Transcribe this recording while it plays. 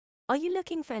Are you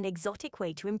looking for an exotic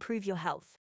way to improve your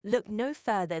health? Look no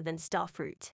further than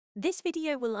Starfruit. This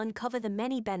video will uncover the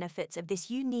many benefits of this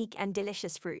unique and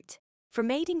delicious fruit. From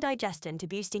aiding digestion to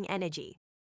boosting energy,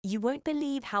 you won't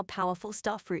believe how powerful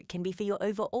Starfruit can be for your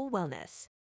overall wellness.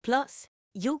 Plus,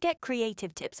 you'll get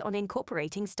creative tips on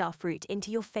incorporating Starfruit into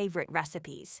your favorite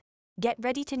recipes. Get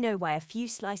ready to know why a few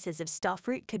slices of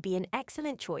Starfruit could be an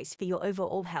excellent choice for your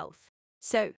overall health.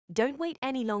 So, don't wait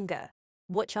any longer.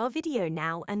 Watch our video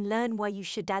now and learn why you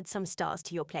should add some stars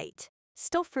to your plate.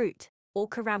 Starfruit, or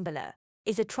Carambola,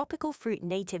 is a tropical fruit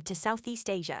native to Southeast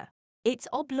Asia. Its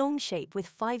oblong shape with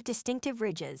 5 distinctive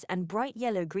ridges and bright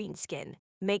yellow-green skin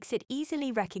makes it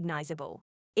easily recognizable.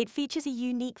 It features a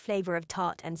unique flavor of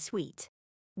tart and sweet,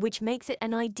 which makes it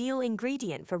an ideal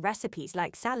ingredient for recipes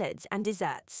like salads and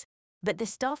desserts. But the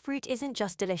Starfruit isn't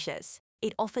just delicious,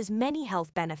 it offers many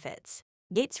health benefits.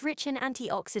 It's rich in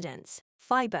antioxidants,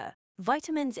 fiber,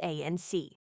 vitamins A and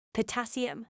C,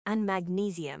 potassium, and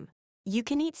magnesium. You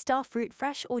can eat Starfruit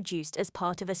fresh or juiced as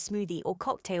part of a smoothie or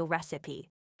cocktail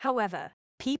recipe. However,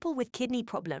 people with kidney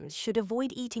problems should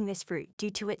avoid eating this fruit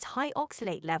due to its high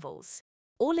oxalate levels.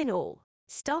 All in all,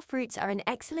 Starfruits are an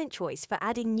excellent choice for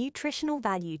adding nutritional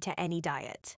value to any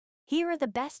diet. Here are the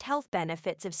best health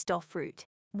benefits of Starfruit.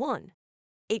 1.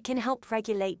 It can help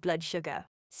regulate blood sugar.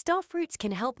 Starfruits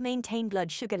can help maintain blood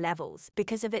sugar levels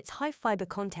because of its high fiber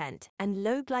content and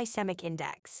low glycemic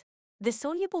index. The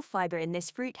soluble fiber in this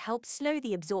fruit helps slow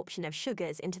the absorption of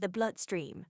sugars into the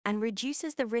bloodstream and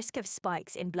reduces the risk of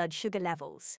spikes in blood sugar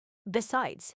levels.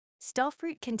 Besides,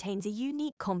 Starfruit contains a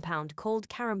unique compound called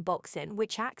Carambola,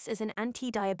 which acts as an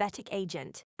anti-diabetic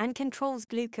agent and controls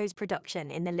glucose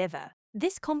production in the liver.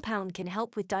 This compound can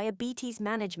help with diabetes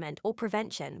management or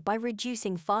prevention by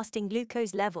reducing fasting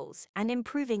glucose levels and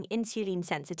improving insulin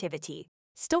sensitivity.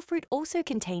 Starfruit also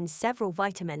contains several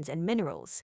vitamins and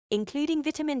minerals, including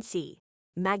vitamin C,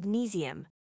 magnesium,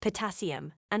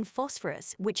 potassium, and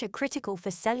phosphorus, which are critical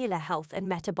for cellular health and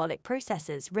metabolic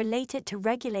processes related to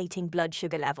regulating blood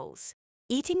sugar levels.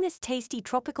 Eating this tasty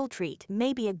tropical treat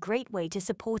may be a great way to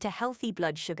support a healthy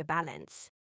blood sugar balance.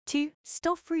 2.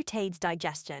 Starfruit aids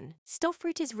digestion.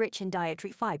 Starfruit is rich in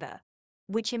dietary fiber,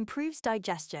 which improves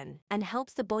digestion and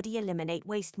helps the body eliminate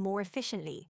waste more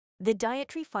efficiently. The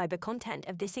dietary fiber content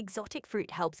of this exotic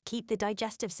fruit helps keep the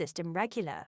digestive system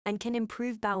regular and can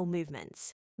improve bowel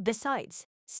movements. Besides,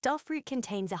 Starfruit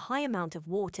contains a high amount of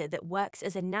water that works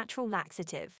as a natural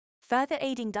laxative, further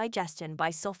aiding digestion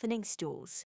by softening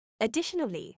stools.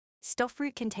 Additionally,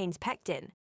 Starfruit contains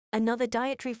pectin, another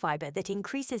dietary fiber that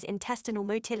increases intestinal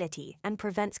motility and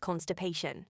prevents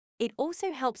constipation. It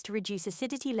also helps to reduce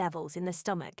acidity levels in the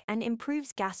stomach and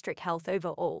improves gastric health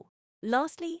overall.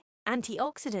 Lastly,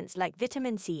 antioxidants like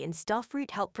vitamin C in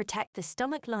Starfruit help protect the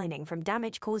stomach lining from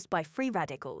damage caused by free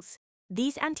radicals.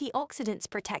 These antioxidants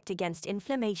protect against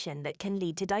inflammation that can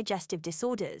lead to digestive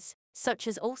disorders, such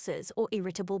as ulcers or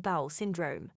irritable bowel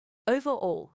syndrome.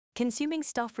 Overall, consuming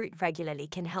Starfruit regularly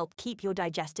can help keep your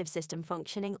digestive system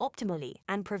functioning optimally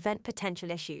and prevent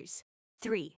potential issues.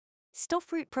 3.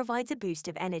 Starfruit provides a boost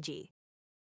of energy.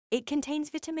 It contains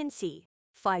vitamin C,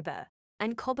 fiber,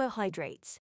 and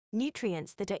carbohydrates,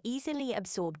 nutrients that are easily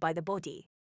absorbed by the body.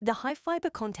 The high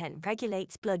fiber content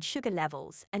regulates blood sugar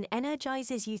levels and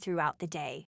energizes you throughout the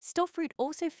day. Starfruit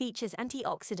also features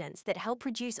antioxidants that help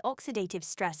reduce oxidative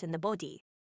stress in the body,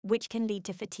 which can lead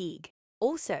to fatigue.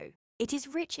 Also, it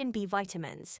is rich in B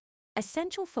vitamins,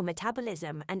 essential for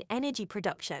metabolism and energy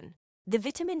production. The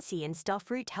vitamin C in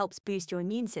Starfruit helps boost your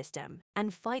immune system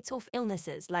and fights off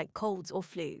illnesses like colds or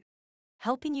flu,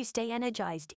 helping you stay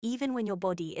energized even when your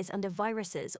body is under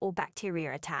viruses or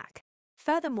bacteria attack.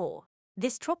 Furthermore,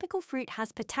 this tropical fruit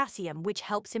has potassium, which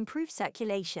helps improve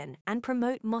circulation and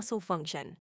promote muscle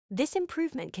function. This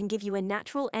improvement can give you a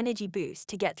natural energy boost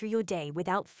to get through your day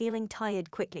without feeling tired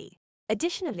quickly.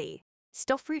 Additionally,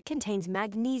 Starfruit contains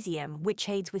magnesium, which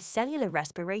aids with cellular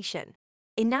respiration,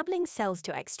 enabling cells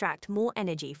to extract more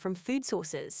energy from food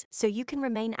sources so you can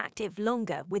remain active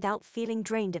longer without feeling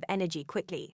drained of energy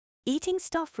quickly. Eating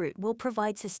Starfruit will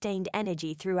provide sustained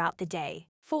energy throughout the day.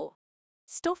 4.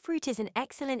 Starfruit is an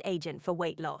excellent agent for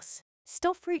weight loss.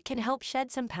 Starfruit can help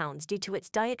shed some pounds due to its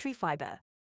dietary fiber,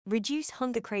 reduce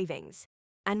hunger cravings,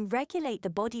 and regulate the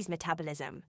body's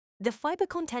metabolism. The fiber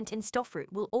content in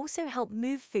Starfruit will also help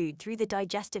move food through the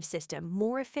digestive system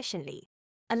more efficiently,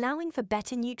 allowing for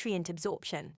better nutrient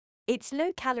absorption. Its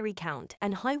low calorie count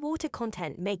and high water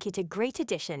content make it a great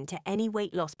addition to any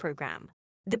weight loss program.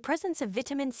 The presence of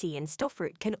vitamin C in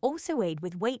Starfruit can also aid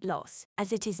with weight loss,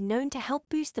 as it is known to help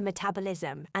boost the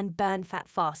metabolism and burn fat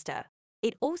faster.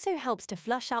 It also helps to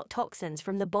flush out toxins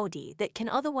from the body that can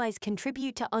otherwise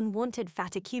contribute to unwanted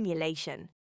fat accumulation.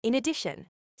 In addition,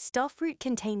 starfruit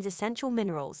contains essential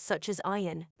minerals such as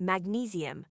iron,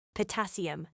 magnesium,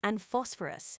 potassium, and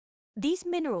phosphorus. These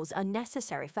minerals are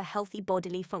necessary for healthy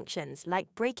bodily functions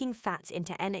like breaking fats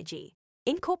into energy.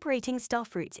 Incorporating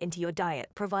starfruits into your diet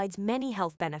provides many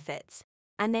health benefits,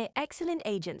 and they're excellent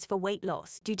agents for weight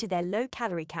loss due to their low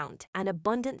calorie count and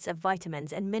abundance of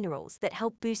vitamins and minerals that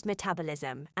help boost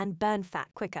metabolism and burn fat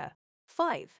quicker.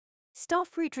 5.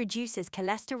 Starfruit reduces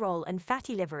cholesterol and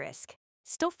fatty liver risk.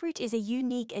 Starfruit is a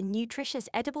unique and nutritious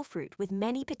edible fruit with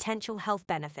many potential health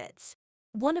benefits.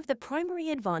 One of the primary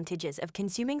advantages of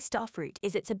consuming starfruit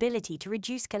is its ability to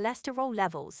reduce cholesterol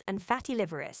levels and fatty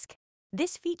liver risk.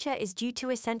 This feature is due to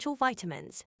essential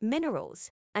vitamins,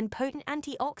 minerals, and potent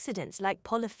antioxidants like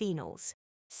polyphenols.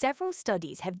 Several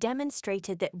studies have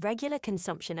demonstrated that regular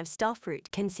consumption of starfruit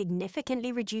can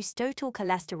significantly reduce total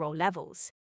cholesterol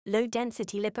levels,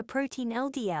 low-density lipoprotein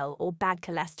LDL or bad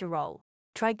cholesterol,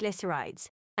 triglycerides,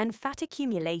 and fat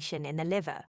accumulation in the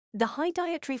liver. The high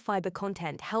dietary fiber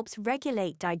content helps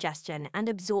regulate digestion and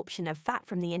absorption of fat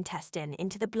from the intestine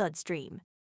into the bloodstream,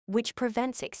 which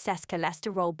prevents excess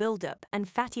cholesterol buildup and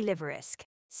fatty liver risk.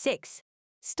 6.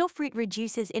 Starfruit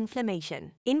reduces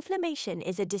inflammation. Inflammation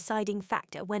is a deciding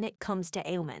factor when it comes to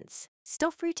ailments.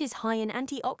 Starfruit is high in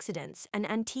antioxidants and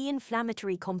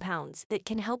anti-inflammatory compounds that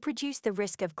can help reduce the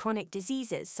risk of chronic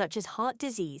diseases such as heart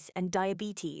disease and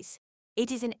diabetes. It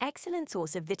is an excellent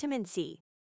source of vitamin C,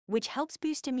 which helps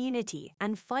boost immunity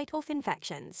and fight off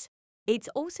infections. It's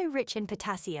also rich in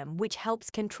potassium, which helps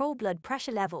control blood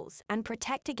pressure levels and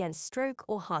protect against stroke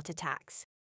or heart attacks.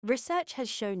 Research has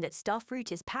shown that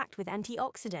starfruit is packed with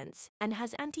antioxidants and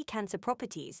has anti-cancer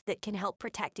properties that can help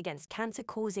protect against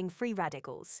cancer-causing free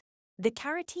radicals. The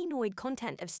carotenoid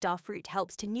content of starfruit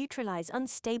helps to neutralize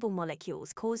unstable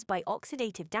molecules caused by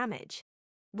oxidative damage,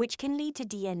 which can lead to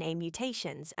DNA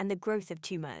mutations and the growth of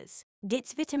tumors.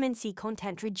 Its vitamin C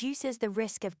content reduces the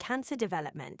risk of cancer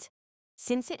development,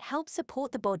 since it helps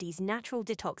support the body's natural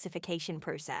detoxification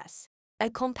process. A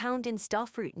compound in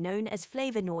starfruit known as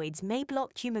flavonoids may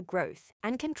block tumor growth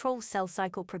and control cell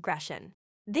cycle progression.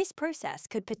 This process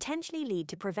could potentially lead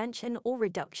to prevention or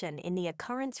reduction in the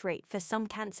occurrence rate for some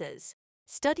cancers.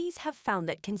 Studies have found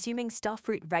that consuming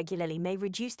starfruit regularly may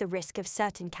reduce the risk of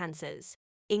certain cancers,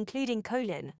 including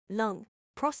colon, lung,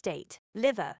 prostate,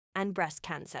 liver, and breast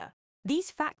cancer. These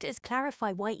factors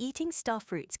clarify why eating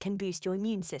starfruits can boost your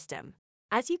immune system.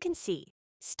 As you can see,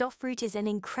 starfruit is an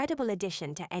incredible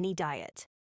addition to any diet.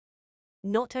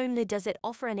 Not only does it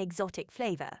offer an exotic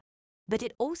flavor, but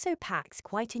it also packs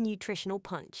quite a nutritional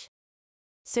punch.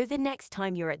 So the next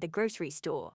time you're at the grocery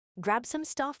store, grab some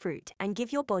starfruit and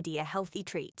give your body a healthy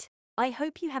treat. I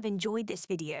hope you have enjoyed this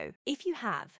video. If you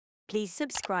have, please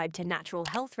subscribe to Natural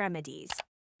Health Remedies,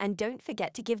 and don't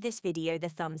forget to give this video the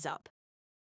thumbs up.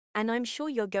 And I'm sure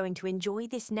you're going to enjoy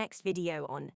this next video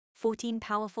on 14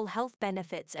 powerful health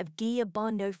benefits of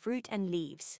guiabano fruit and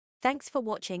leaves. Thanks for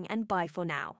watching and bye for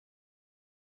now.